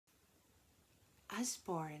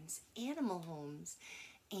Usborne's Animal Homes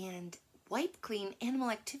and Wipe Clean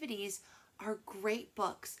Animal Activities are great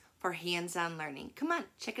books for hands-on learning. Come on,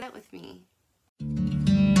 check it out with me.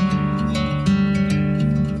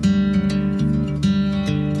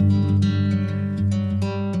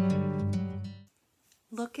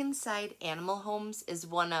 Look Inside Animal Homes is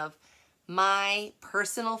one of my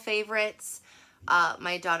personal favorites.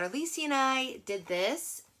 My daughter Lacey and I did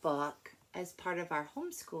this book as part of our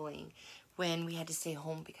homeschooling when we had to stay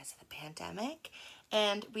home because of the pandemic.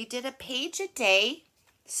 And we did a page a day,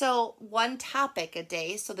 so one topic a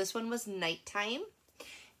day. So this one was nighttime.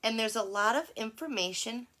 And there's a lot of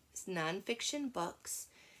information. It's nonfiction books.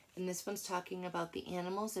 And this one's talking about the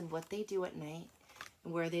animals and what they do at night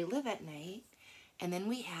and where they live at night. And then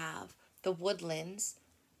we have the woodlands,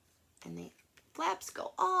 and the flaps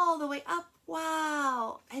go all the way up.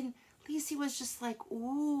 Wow. And Lacey was just like,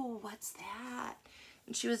 ooh, what's that?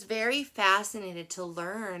 And she was very fascinated to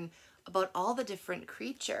learn about all the different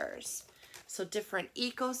creatures. So different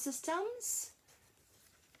ecosystems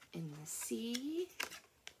in the sea,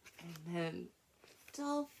 and then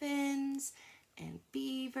dolphins and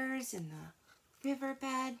beavers in the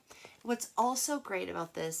riverbed. What's also great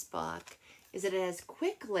about this book is that it has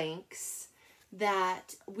quick links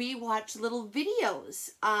that we watch little videos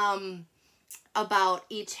about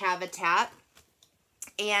each habitat.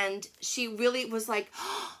 And she really was like,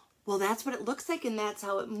 oh, well, that's what it looks like and that's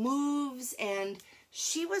how it moves. And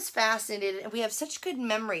she was fascinated, and we have such good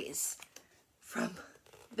memories from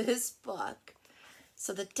this book.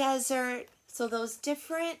 So the desert, so those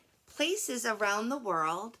different places around the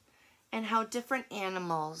world and how different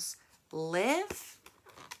animals live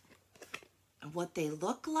and what they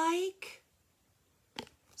look like.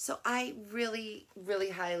 So I really,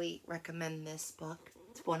 really highly recommend this book.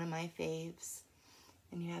 It's one of my faves,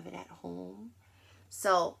 and you have it at home.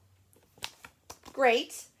 So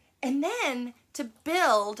great. And then to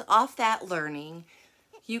build off that learning,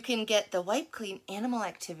 you can get the Wipe Clean Animal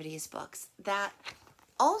Activities books. That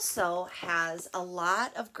also has a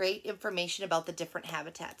lot of great information about the different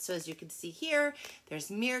habitats. So as you can see here, there's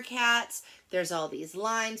meerkats, there's all these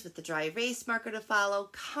lines with the dry erase marker to follow,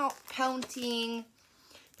 counting.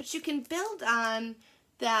 But you can build on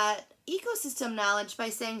that ecosystem knowledge by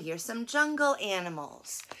saying, here's some jungle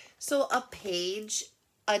animals. So a page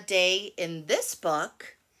a day in this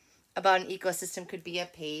book about an ecosystem could be a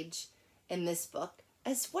page in this book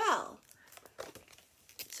as well.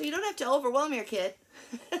 So you don't have to overwhelm your kid.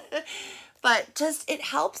 But just it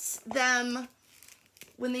helps them,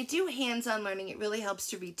 when they do hands-on learning, it really helps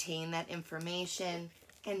to retain that information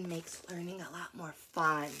and makes learning a lot more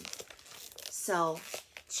fun. So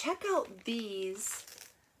check out these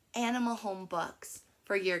Animal Home books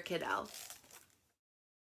for your kiddo.